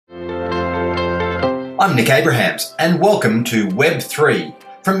I'm Nick Abrahams, and welcome to Web3,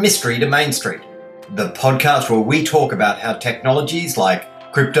 From Mystery to Main Street, the podcast where we talk about how technologies like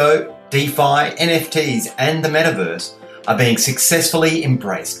crypto, DeFi, NFTs, and the metaverse are being successfully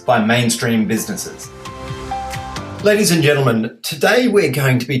embraced by mainstream businesses. Ladies and gentlemen, today we're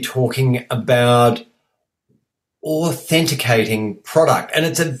going to be talking about authenticating product, and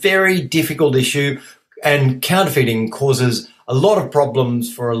it's a very difficult issue, and counterfeiting causes a lot of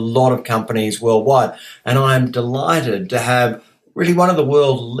problems for a lot of companies worldwide. And I'm delighted to have really one of the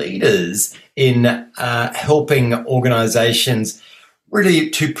world leaders in helping organizations really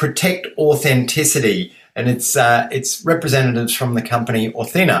to protect authenticity. And it's representatives from the company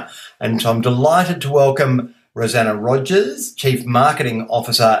Authena. And so I'm delighted to welcome Rosanna Rogers, Chief Marketing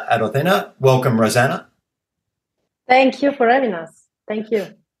Officer at Authena. Welcome, Rosanna. Thank you for having us. Thank you.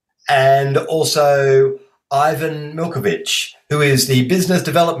 And also Ivan Milkovic, who is the Business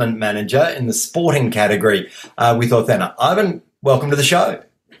Development Manager in the sporting category with Authena. Ivan, welcome to the show.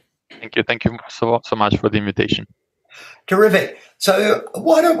 Thank you. Thank you so much for the invitation. Terrific. So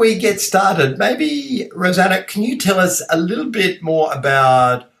why don't we get started? Maybe, Rosanna, can you tell us a little bit more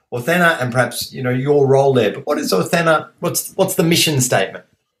about Authena and perhaps, your role there? But what is Authena? What's the mission statement?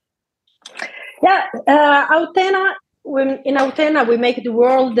 Yeah, in Authena, we make the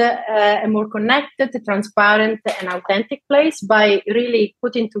world a more connected, transparent, and authentic place by really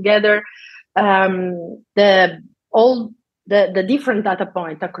putting together the different data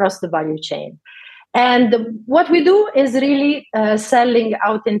points across the value chain. And what we do is really selling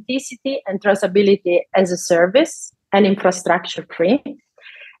authenticity and traceability as a service and infrastructure free.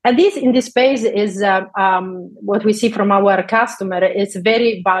 And this in this space is what we see from our customer is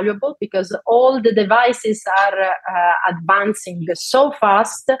very valuable because all the devices are advancing so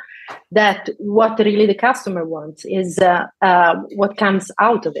fast that what really the customer wants is what comes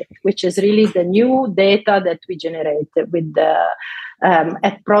out of it, which is really the new data that we generate with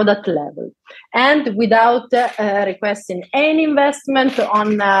at product level, and without requesting any investment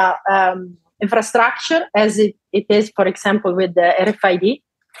on infrastructure, as it is, for example, with the RFID.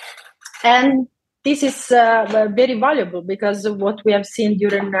 And this is very valuable because what we have seen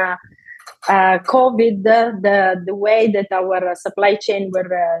during COVID, the way that our supply chain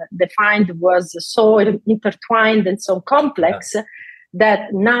were defined was so intertwined and so complex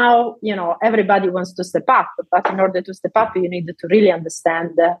that now, everybody wants to step up. But in order to step up, you need to really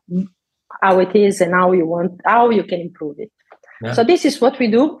understand how it is and how you can improve it. Yeah. So this is what we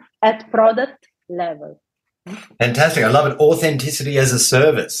do at product level. Fantastic. I love it. Authenticity as a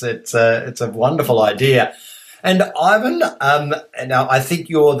service. It's a wonderful idea. And Ivan, now I think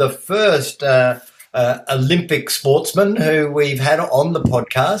you're the first Olympic sportsman who we've had on the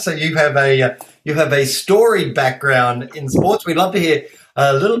podcast. So you have a storied background in sports. We'd love to hear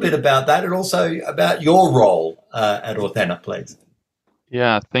a little bit about that and also about your role at Authena, please.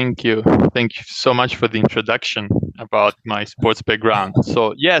 Yeah, thank you. Thank you so much for the introduction about my sports background.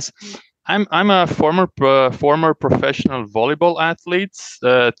 So yes, I'm a former professional volleyball athlete,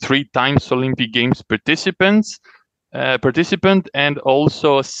 3 times Olympic Games participant, and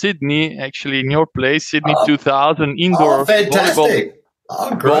also Sydney, actually in your place, Sydney 2000 indoor volleyball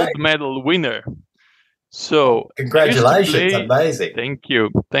gold medal winner. So congratulations, amazing. Thank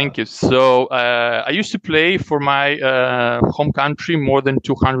you. So I used to play for my home country more than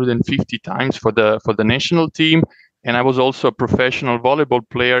 250 times for the national team. And I was also a professional volleyball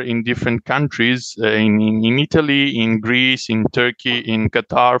player in different countries, in Italy, in Greece, in Turkey, in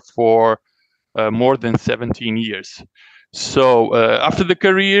Qatar for more than 17 years. So after the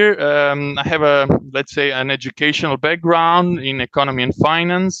career, I have an educational background in economy and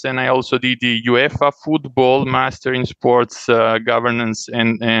finance, and I also did the UEFA football master in sports governance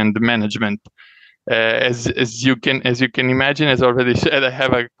and management. As you can imagine, as already said, I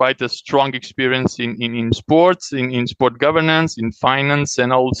have quite a strong experience in sports, in sport governance, in finance,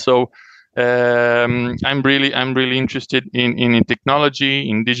 and also I'm really interested in technology,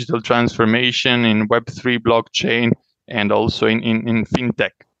 in digital transformation, in Web3 blockchain, and also in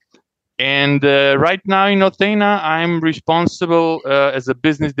fintech. And right now in Authena, I'm responsible as a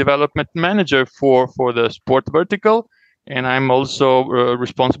business development manager for the sport vertical. And I'm also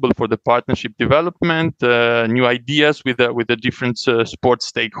responsible for the partnership development, new ideas with the different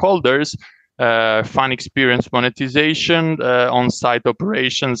sports stakeholders, fan experience monetization, on-site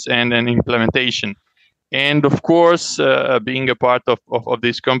operations, and implementation. And of course, being a part of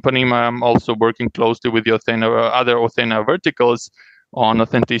this company, I'm also working closely with the other Authena verticals on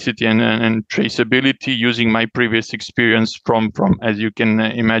authenticity and traceability, using my previous experience from, as you can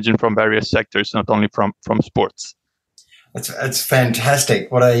imagine, from various sectors, not only from sports. It's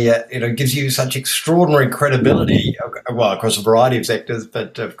fantastic. What gives you such extraordinary credibility, well, across a variety of sectors,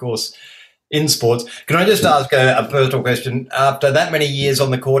 but of course in sports. Can I just ask a personal question? After that many years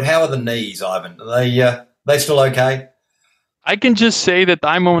on the court, how are the knees, Ivan? Are they still okay? I can just say that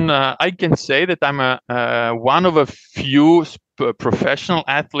I'm one of a few professional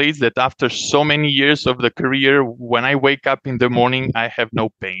athletes that after so many years of the career, when I wake up in the morning, I have no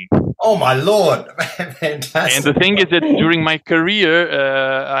pain. Oh my Lord! Fantastic. And the thing is that during my career,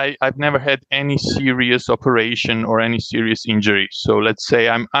 I've never had any serious operation or any serious injury. So let's say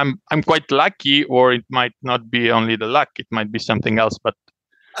I'm quite lucky, or it might not be only the luck; it might be something else. But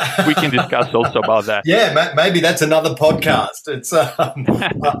we can discuss also about that. Yeah, maybe that's another podcast. It's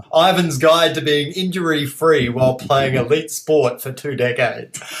Ivan's Guide to Being Injury-Free While Playing Elite Sport for 2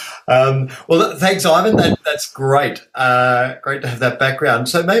 decades. Well, thanks, Ivan. That's great. Great to have that background.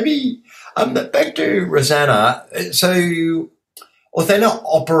 So maybe back to Rosanna. So Authena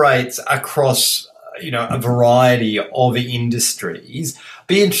operates across a variety of industries.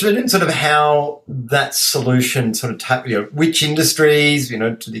 Be interested in sort of how that solution sort of which industries,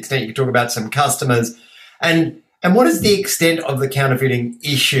 to the extent you can talk about some customers, and what is the extent of the counterfeiting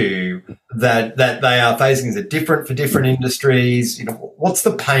issue that they are facing? Is it different for different industries? What's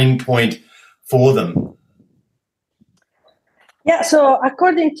the pain point for them? Yeah, so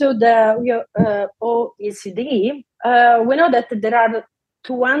according to the OECD, we know that there are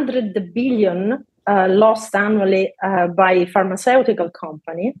 200 billion lost annually by pharmaceutical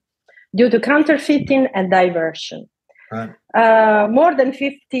company due to counterfeiting and diversion. Right. More than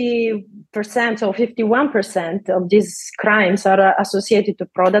 50% or 51% of these crimes are associated to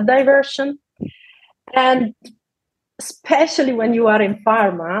product diversion. And especially when you are in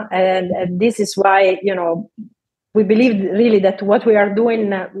pharma, and this is why, we believe really that what we are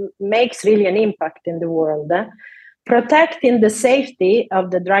doing makes really an impact in the world. Protecting the safety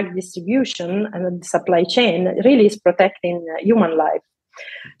of the drug distribution and the supply chain really is protecting human life.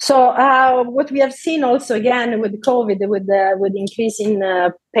 So what we have seen also again with COVID, with increasing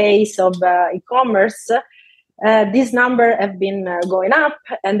pace of e-commerce, these numbers have been going up,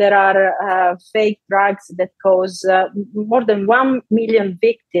 and there are fake drugs that cause more than 1 million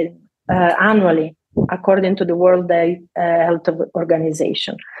victims annually, according to the World Health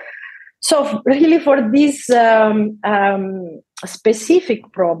Organization. So really for this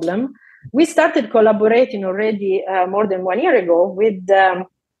specific problem, we started collaborating already more than 1 year ago with,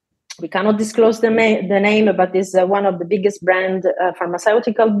 we cannot disclose the name, but it's one of the biggest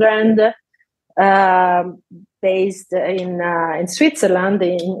pharmaceutical brand based in Switzerland,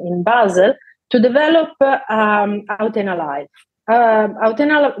 in Basel, to develop Authena Live.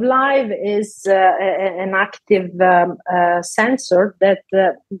 Authena Live is an active sensor that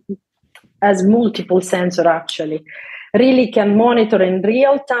has multiple sensors actually, really can monitor in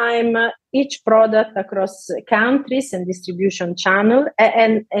real time each product across countries and distribution channel,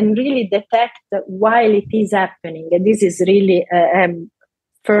 and really detect while it is happening. And this is really a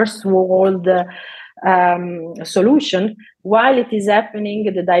first world solution while it is happening,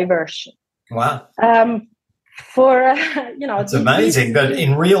 the diversion. Wow. It's amazing that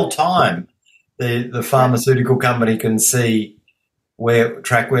in real time the pharmaceutical company can see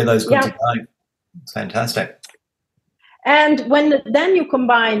track where those goods are going. It's fantastic. And then you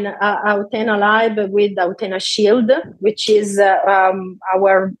combine Authena Live with Authena Shield, which is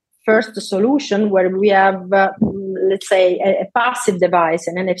our first solution, where we have, let's say, a passive device,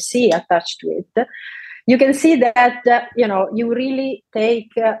 an NFC attached to it. You can see that you really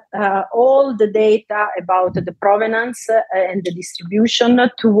take all the data about the provenance and the distribution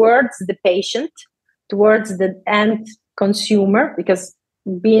towards the patient, towards the end consumer, because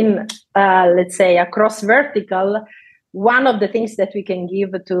being, let's say, across vertical, one of the things that we can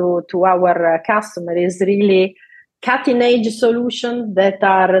give to our customer is really cutting-edge solutions that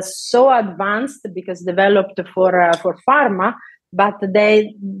are so advanced because developed for pharma, but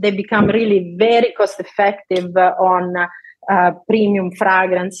they become really very cost-effective on premium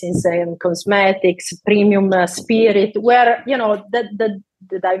fragrances and cosmetics, premium spirit, where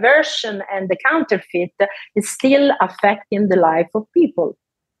the diversion and the counterfeit is still affecting the life of people.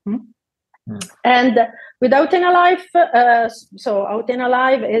 And with Authena Live, so Authena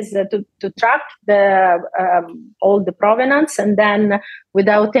Live is to track all the provenance, and then with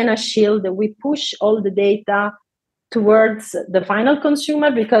Authena Shield, we push all the data towards the final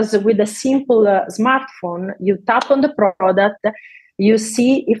consumer, because with a simple smartphone, you tap on the product, you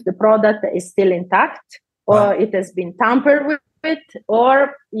see if the product is still intact or it has been tampered with,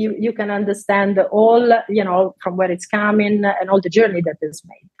 or you can understand all, from where it's coming and all the journey that is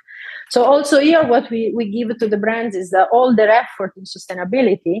made. So also here, what we give to the brands is that all their effort in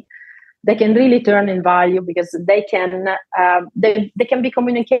sustainability, they can really turn in value, because they can be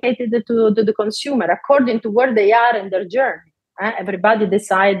communicated to the consumer according to where they are in their journey. Everybody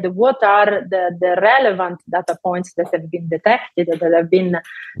decide what are the relevant data points that have been detected, that have been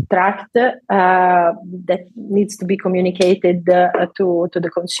tracked, that needs to be communicated to the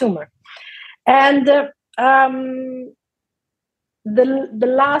consumer. And the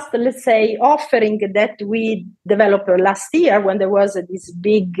last, let's say, offering that we developed last year, when there was this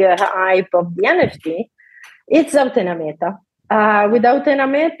big hype of the NFT, it's Authena Meta. With Authena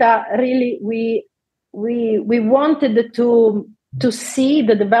Meta, really, we wanted to see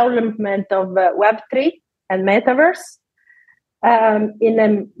the development of Web3 and Metaverse in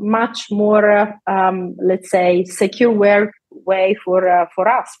a much more, let's say, secure way for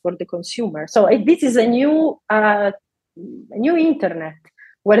us, for the consumer. So this is a new internet,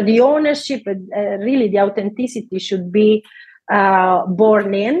 where the ownership, really the authenticity should be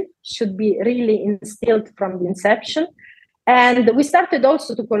born in, should be really instilled from the inception. And we started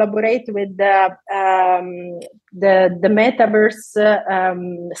also to collaborate with the Metaverse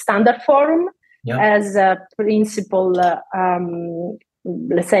Standard Forum as a principal,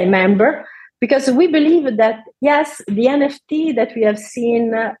 let's say, member, because we believe that, yes, the NFT that we have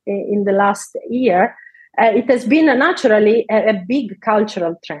seen in the last year, it has been naturally a big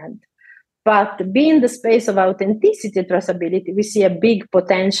cultural trend. But being the space of authenticity, traceability, we see a big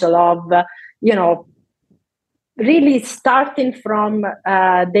potential of, really starting from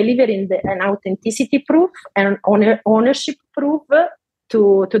delivering an authenticity proof and ownership proof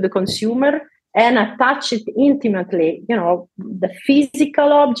to the consumer, and attach it intimately, the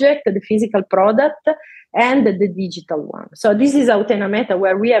physical object, the physical product, and the digital one. So this is Authena Meta,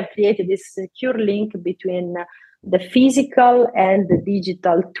 where we have created this secure link between the physical and the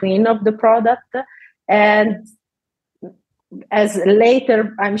digital twin of the product. And as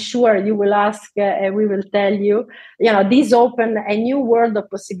later, I'm sure you will ask, and we will tell you, this open a new world of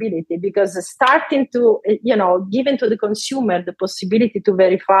possibility, because starting to, giving to the consumer the possibility to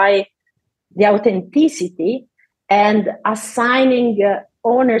verify the authenticity and assigning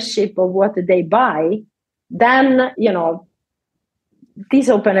ownership of what they buy, then, this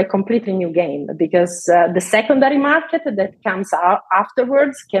open a completely new game, because the secondary market that comes out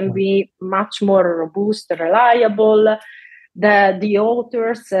afterwards can be much more robust, reliable. The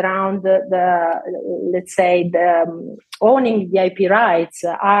authors around let's say, owning the IP rights,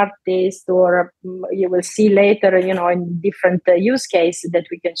 artists, or you will see later, in different use cases that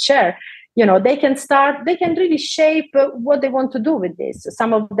we can share, they can really shape what they want to do with this.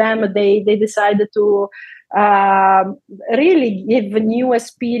 Some of them, they decided to really give a new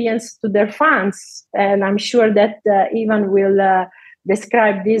experience to their fans. And I'm sure that Ivan will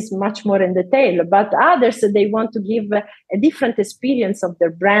describe this much more in detail. But others, they want to give a different experience of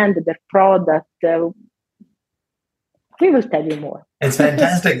their brand, their product. We will tell you more. It's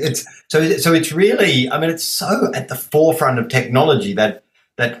fantastic. It's really, it's so at the forefront of technology, that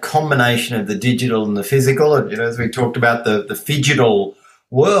combination of the digital and the physical, as we talked about, the phygital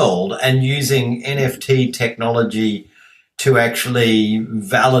world, and using NFT technology to actually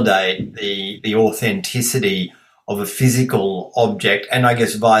validate the authenticity of a physical object, and I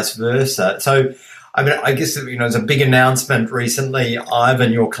guess vice versa. So, I guess, there's a big announcement recently,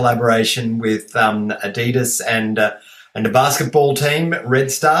 Ivan, your collaboration with Adidas and a basketball team,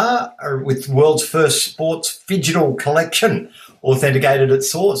 Red Star, with world's first sports phygital collection authenticated at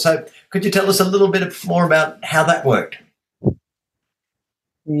source. So could you tell us a little bit more about how that worked?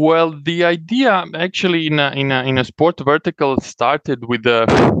 Well, the idea actually in a sport vertical started with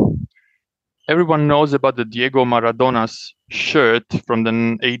everyone knows about the Diego Maradona's shirt from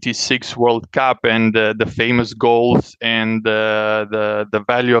the '86 World Cup, and the famous goals, and the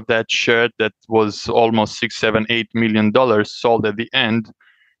value of that shirt that was almost $6, $7, $8 million sold at the end,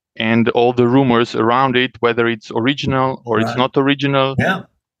 and all the rumors around it, whether it's original or it's not original. Yeah.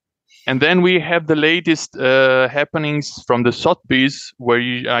 And then we have the latest happenings from the Sotheby's, where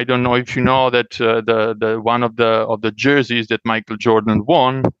I don't know if you know that the one of the jerseys that Michael Jordan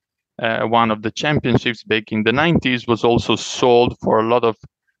won, one of the championships back in the '90s, was also sold for a lot of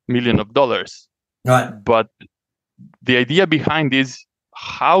millions of dollars. Right. But the idea behind is,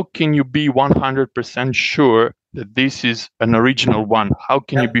 how can you be 100% sure that this is an original one? How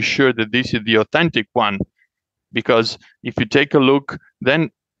can you be sure that this is the authentic one? Because if you take a look, then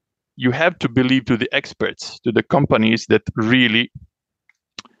you have to believe to the experts, to the companies that really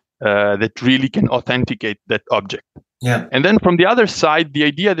can authenticate that object. Yeah. And then from the other side, the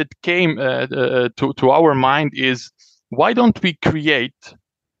idea that came to our mind is, why don't we create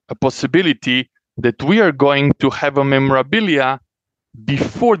a possibility that we are going to have a memorabilia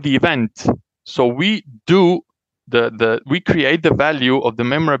before the event. So we do we create the value of the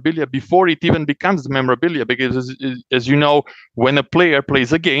memorabilia before it even becomes the memorabilia, because as you know, when a player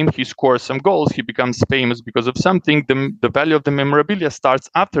plays a game, he scores some goals, he becomes famous because of something. The value of the memorabilia starts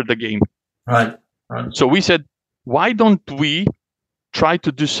after the game. Right. So we said, why don't we try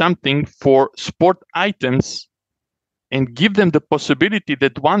to do something for sport items and give them the possibility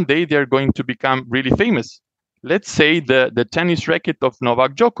that one day they're going to become really famous? Let's say the tennis racket of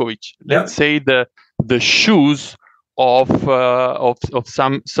Novak Djokovic. Let's say the shoes of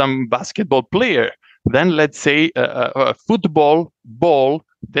some basketball player. Then let's say a football ball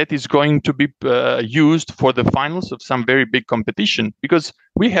that is going to be used for the finals of some very big competition, because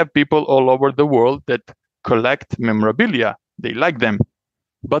we have people all over the world that collect memorabilia. They like them.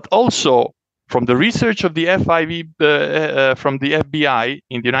 But also, from the research of the from the FBI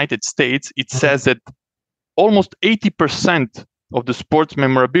in the United States, it says that almost 80% of the sports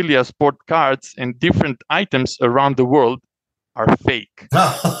memorabilia, sport cards, and different items around the world are fake.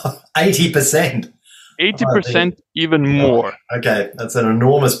 80%? 80%, even more. Okay, that's an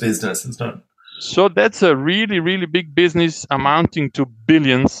enormous business, isn't it? So that's a really, really big business amounting to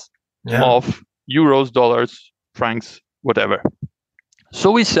billions of euros, dollars, francs, whatever.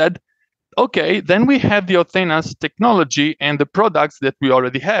 So we said, okay, then we have the Authena's technology and the products that we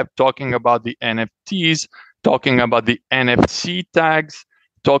already have, talking about the NFTs, talking about the NFC tags,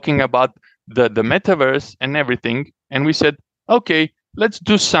 talking about the metaverse and everything. And we said, okay, let's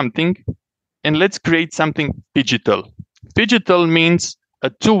do something and let's create something digital. Digital means a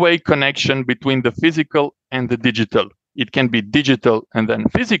two-way connection between the physical and the digital. It can be digital and then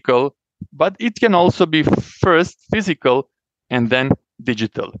physical, but it can also be first physical and then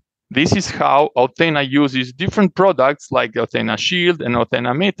digital. This is how Authena uses different products like the Authena Shield and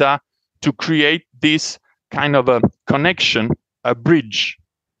Authena Meta to create this kind of a connection, a bridge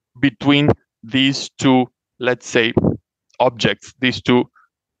between these two, let's say, objects, these two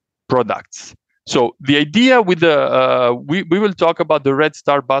products. So the idea with we will talk about the Red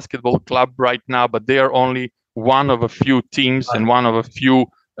Star Basketball Club right now, but they are only one of a few teams and one of a few,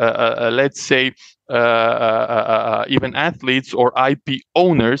 let's say, even athletes or IP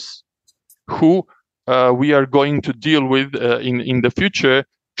owners who we are going to deal with in the future,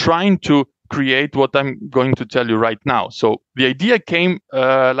 trying to create what I'm going to tell you right now. So the idea came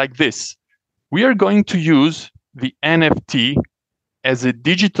like this. We are going to use the NFT as a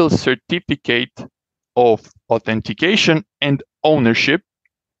digital certificate of authentication and ownership.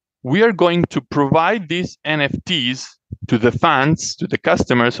 We are going to provide these NFTs to the fans, to the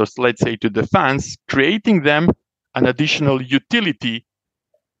customers, or let's say to the fans, creating them an additional utility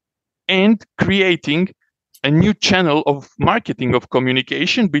and creating a new channel of marketing, of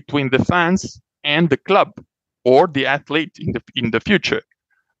communication between the fans and the club or the athlete in the future.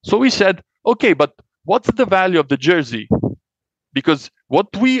 So we said, okay, but what's the value of the jersey? Because what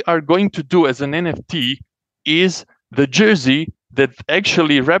we are going to do as an NFT is the jersey that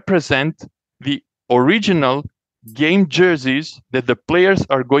actually represent the original game jerseys that the players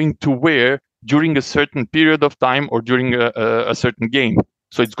are going to wear during a certain period of time or during a certain game.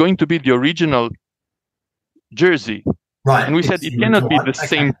 So it's going to be the original jersey. Right. And we said it cannot be the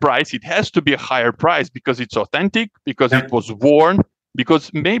same price. It has to be a higher price because it's authentic, because it was worn, because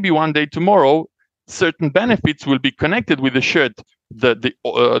maybe one day tomorrow certain benefits will be connected with the shirt. The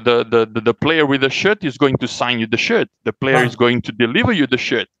player with the shirt is going to sign you the shirt. The player is going to deliver you the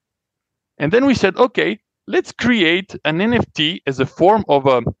shirt. And then we said, okay, let's create an NFT as a form of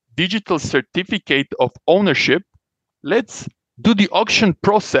a digital certificate of ownership. Let's do the auction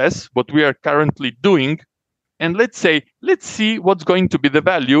process, what we are currently doing, and let's see what's going to be the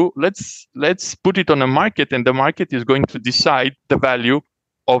value. Let's put it on a market, and the market is going to decide the value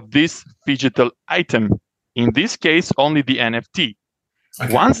of this digital item. In this case, only the NFT.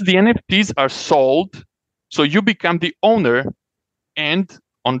 Okay. Once the NFTs are sold, so you become the owner, and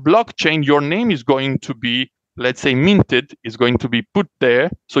on blockchain, your name is going to be, let's say, minted, is going to be put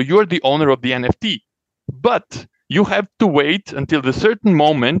there. So you're the owner of the NFT. But you have to wait until the certain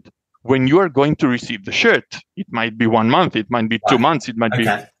moment when you are going to receive the shirt. It might be 1 month, it might be 2 months, it might be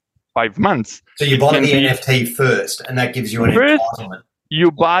 5 months. So you buy the NFT first, and that gives you an entitlement.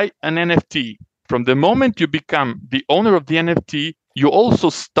 You buy an NFT. From the moment you become the owner of the NFT, you also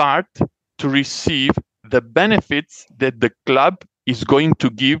start to receive the benefits that the club is going to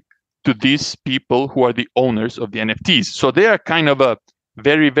give to these people who are the owners of the NFTs. So they are kind of a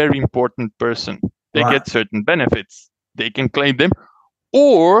very, very important person. They get certain benefits. They can claim them.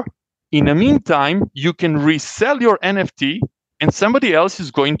 Or in the meantime, you can resell your NFT and somebody else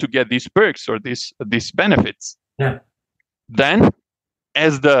is going to get these perks or these benefits. Yeah. Then,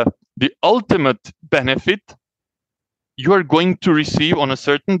 as the ultimate benefit, you are going to receive on a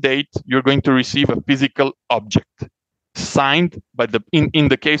certain date, you're going to receive a physical object signed by in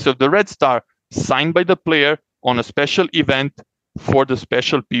the case of the Red Star, signed by the player on a special event for the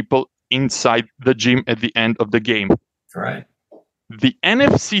special people inside the gym at the end of the game. Right. The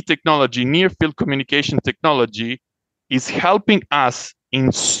NFC technology, near field communication technology, is helping us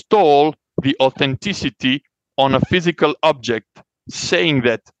install the authenticity on a physical object, saying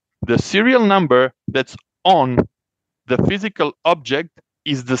that the serial number that's on the physical object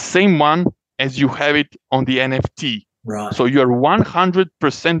is the same one as you have it on the NFT. Right. So you're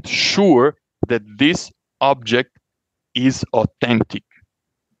 100% sure that this object is authentic.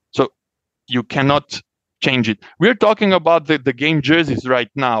 So you cannot change it. We're talking about the game jerseys right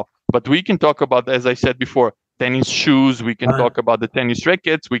now, but we can talk about, as I said before, tennis shoes. We can talk about the tennis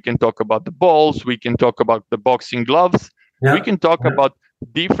rackets. We can talk about the balls. We can talk about the boxing gloves. Yeah. We can talk about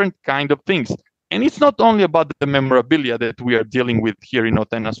different kind of things. And it's not only about the memorabilia that we are dealing with here in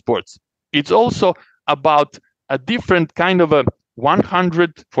Authena Sports. It's also about a different kind of a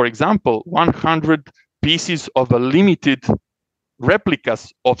 100, for example, 100 pieces of a limited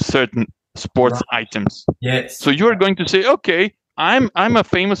replicas of certain sports items. Yes. So you're going to say, okay, I'm a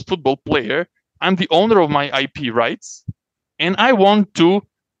famous football player. I'm the owner of my IP rights, and I want to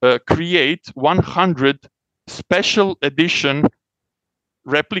create 100 special edition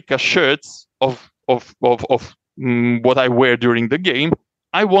replica shirts of what I wear during the game.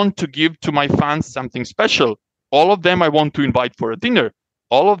 I want to give to my fans something special. All of them I want to invite for a dinner.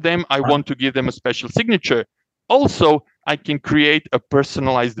 All of them I want to give them a special signature. Also, I can create a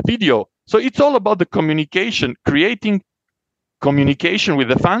personalized video. So it's all about the communication, creating communication with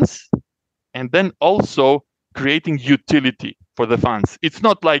the fans, and then also creating utility for the fans. It's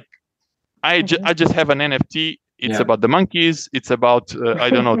not like I just have an NFT. It's about the monkeys. It's about I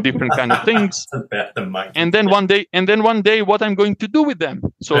don't know, different kind of things. About the monkeys. And then one day, what I'm going to do with them?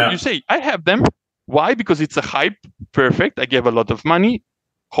 So you say, I have them. Why? Because it's a hype. Perfect. I gave a lot of money,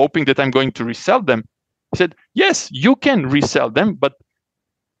 hoping that I'm going to resell them. I said, yes, you can resell them, but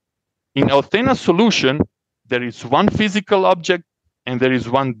in Authena solution, there is one physical object and there is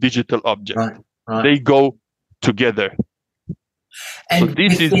one digital object. Right. They go together. And so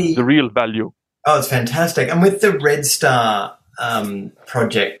this is the real value. Oh, it's fantastic. And with the Red Star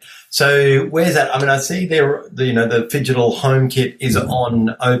project, so where's that? I mean, I see there, the digital home kit is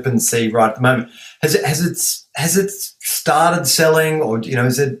on OpenSea right at the moment. Has it started selling, or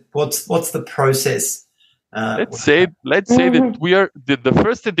is it what's the process? Let's say that we are the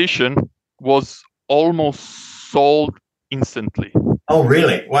first edition was almost sold instantly. Oh,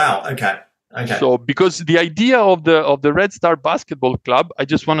 really? Wow. Okay. So, because the idea of the Red Star Basketball Club, I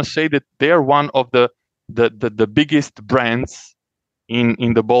just want to say that they are one of the biggest brands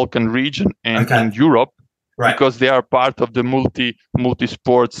in the Balkan region and in Europe, because they are part of the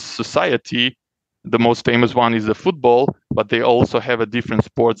multi-sports society. The most famous one is the football, but they also have a different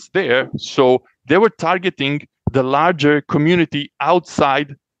sports there. So they were targeting the larger community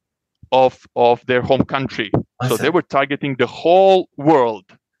outside of their home country. So they were targeting the whole world.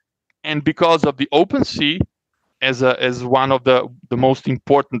 And because of the OpenSea as one of the most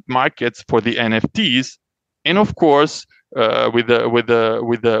important markets for the NFTs, and of course with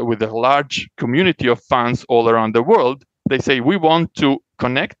a large community of fans all around the world, they say we want to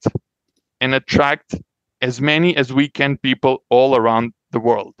connect and attract as many as we can people all around the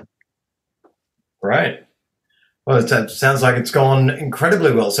world. Right. Well, it sounds like it's gone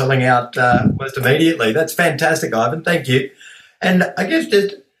incredibly well, selling out almost immediately. That's fantastic, Ivan. Thank you. And I guess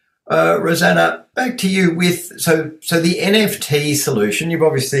just Rosanna, back to you with so the NFT solution. You've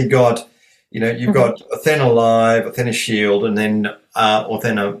obviously got, you've got Authena Live, Authena Shield, and then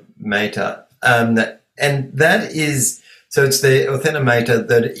Authena Meta, and that is it's the Authena Meta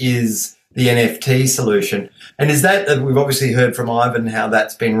that is the NFT solution. And is that we've obviously heard from Ivan how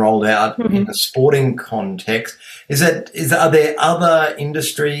that's been rolled out in a sporting context. Are there other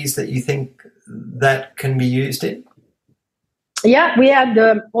industries that you think that can be used in? Yeah, we had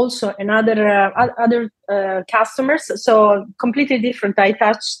also other customers, so completely different. I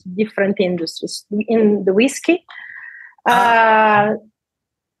touched different industries in the whiskey.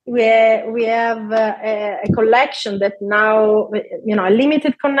 We have a collection that now, a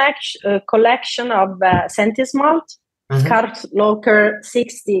limited collection of Sentis Malt, Scarf Locker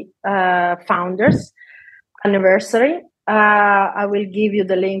 60 founders anniversary. I will give you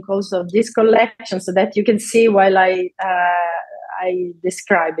the link also of this collection so that you can see while I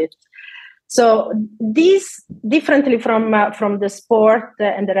describe it. So these, differently from the sport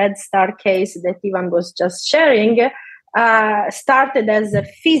and the Red Star case that Ivan was just sharing, started as a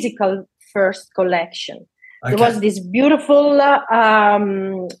physical first collection. Okay. There was this beautiful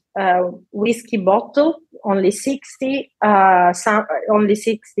whiskey bottle, only 60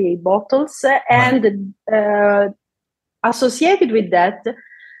 bottles, and associated with that,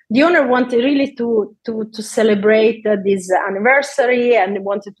 the owner wanted really to celebrate this anniversary, and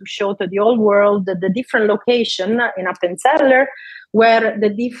wanted to show to the whole world the different location in Appenzeller where the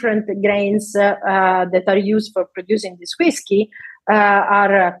different grains that are used for producing this whiskey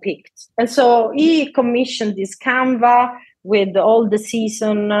are picked. And so he commissioned this Canva with all the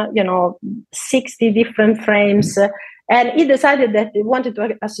season, 60 different frames. And he decided that he wanted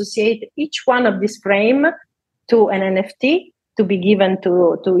to associate each one of these frame to an NFT to be given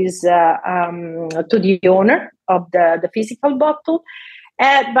to his to the owner of the physical bottle.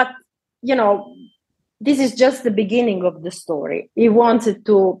 But this is just the beginning of the story. He wanted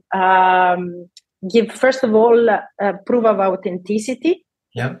to give, first of all, proof of authenticity.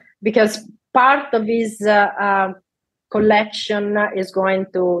 Yeah. Because part of his collection is going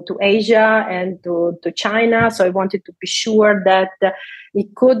to Asia and to China. So he wanted to be sure that he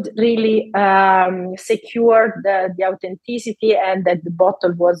could really secure the authenticity, and that the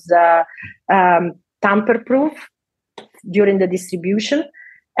bottle was tamper-proof during the distribution.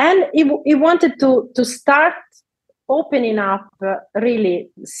 And he wanted to start opening up really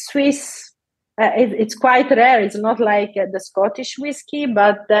Swiss. It's quite rare. It's not like the Scottish whiskey,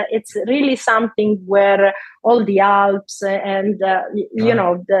 but it's really something where all the Alps and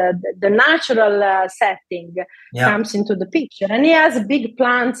the natural setting comes into the picture. And he has big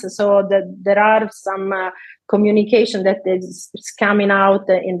plans, so that there are some communication that is coming out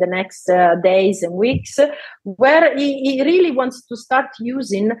in the next days and weeks, where he really wants to start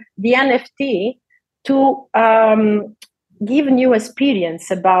using the NFT to give new experience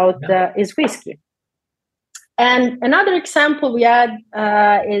about his whiskey. And another example we had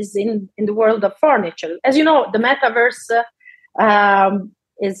is in the world of furniture. As you know, the metaverse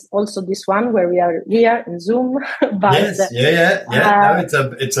is also this one where we are here in Zoom. But, it's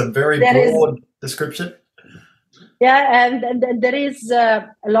a very broad description. Yeah, and there is a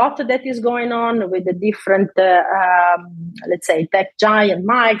lot that is going on with the different, let's say, tech giant,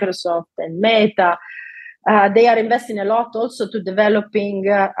 Microsoft and Meta. They are investing a lot also to developing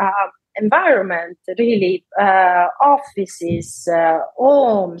environment, really, offices,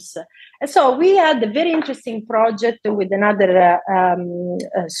 homes. And so we had a very interesting project with another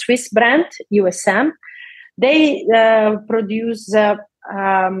Swiss brand, USM. They produce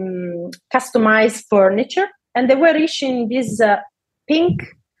customized furniture, and they were issuing this pink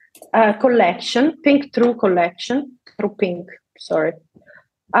collection, Pink True collection, True Pink, sorry.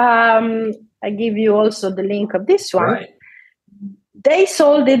 I give you also the link of this one. Right. They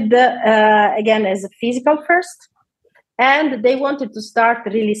sold it again as a physical first, and they wanted to start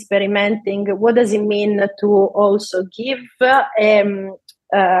really experimenting. What does it mean to also give not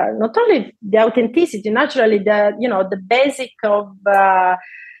only the authenticity, naturally the basic of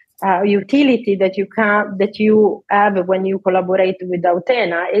utility that you have when you collaborate with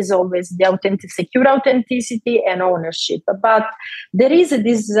Authena is always the secure authenticity and ownership. But there is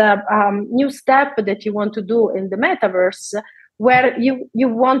this new step that you want to do in the metaverse, where you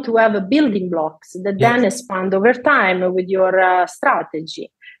want to have a building blocks that then expand over time with your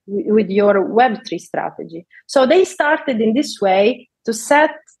strategy, with your Web3 strategy. So they started in this way to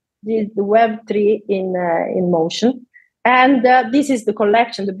set the Web3 in motion. And this is the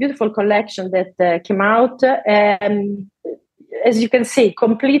collection, the beautiful collection that came out. And as you can see,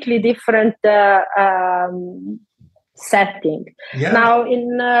 completely different setting. Yeah. Now,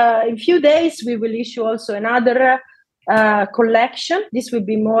 in a few days, we will issue also another collection. This will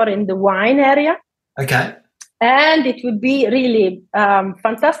be more in the wine area. Okay. And it would be really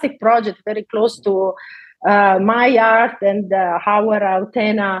fantastic project, very close to my art and our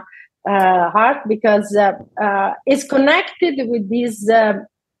Authena heart, because it's connected with this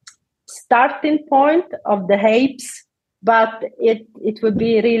starting point of the apes, but it would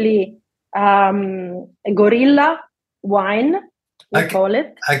be really a gorilla wine, we call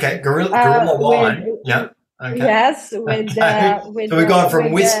it. Okay, gorilla wine. Yeah. Okay. Yes, with so we've gone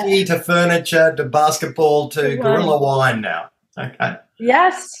from whiskey to furniture to basketball to gorilla wine now. Okay.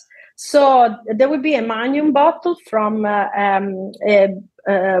 Yes. So there will be a Magnum bottle from a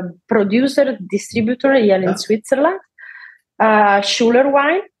producer, distributor here in Switzerland, Schuller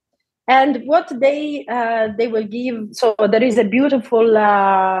Wine. And what they will give, so there is a beautiful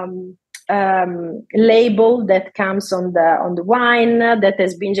label that comes on the wine that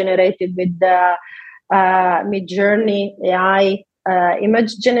has been generated with the Mid-Journey AI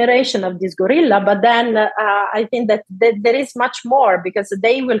image generation of this gorilla. But then I think that there is much more, because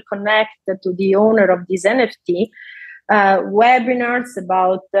they will connect to the owner of this NFT webinars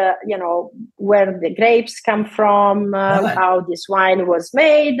about where the grapes come from, how this wine was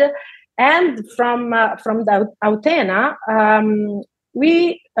made, and from the Authena,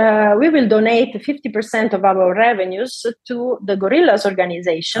 we will donate 50% of our revenues to the Gorillas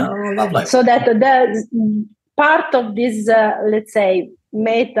organization. Oh, lovely. So that the part of this, let's say,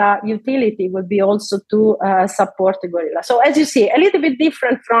 meta utility will be also to support the gorilla. So as you see, a little bit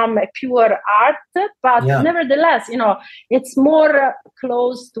different from pure art, but nevertheless, it's more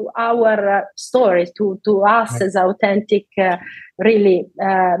close to our story, to us as authentic, really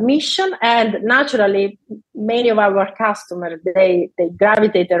mission. And naturally, many of our customers, they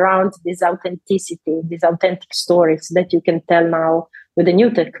gravitate around this authenticity, these authentic stories that you can tell now with the new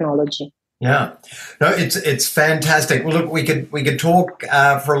technology. Yeah, no, it's fantastic. Well, look, we could talk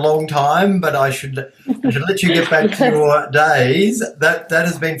for a long time, but I should let you get back to your days. That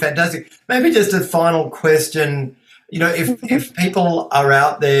has been fantastic. Maybe just a final question. If people are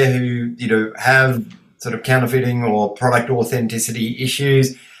out there who have sort of counterfeiting or product authenticity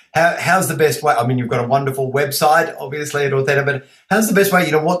issues, how's the best way? I mean, you've got a wonderful website, obviously, at Authena, but how's the best way?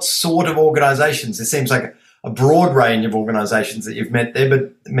 What sort of organisations? It seems like a broad range of organisations that you've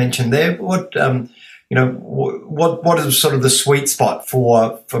mentioned there. What is sort of the sweet spot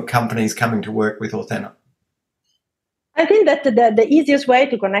for companies coming to work with Authena? I think that the easiest way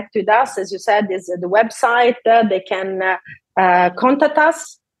to connect with us, as you said, is the website. They can contact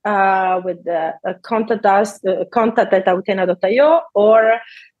us with contact at authena.io, or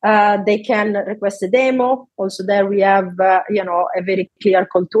they can request a demo. Also, there we have a very clear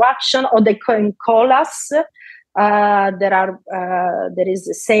call to action, or they can call us. There is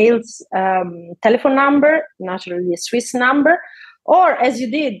a sales telephone number, naturally a Swiss number, or as you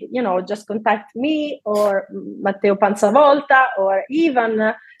did, just contact me or Matteo Panzavolta, or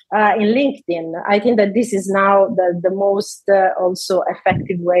even in LinkedIn. I think that this is now the most also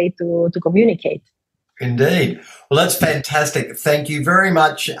effective way to communicate. Indeed. Well, that's fantastic. Thank you very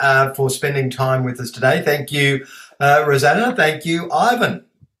much for spending time with us today. Thank you, Rosanna. Thank you, Ivan.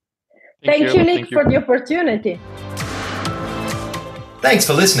 Thank you, Nick, for the opportunity. Thanks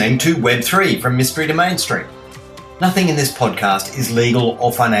for listening to Web3 from Mystery to Mainstream. Nothing in this podcast is legal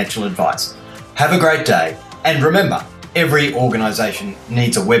or financial advice. Have a great day. And remember, every organisation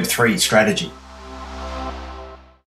needs a Web3 strategy.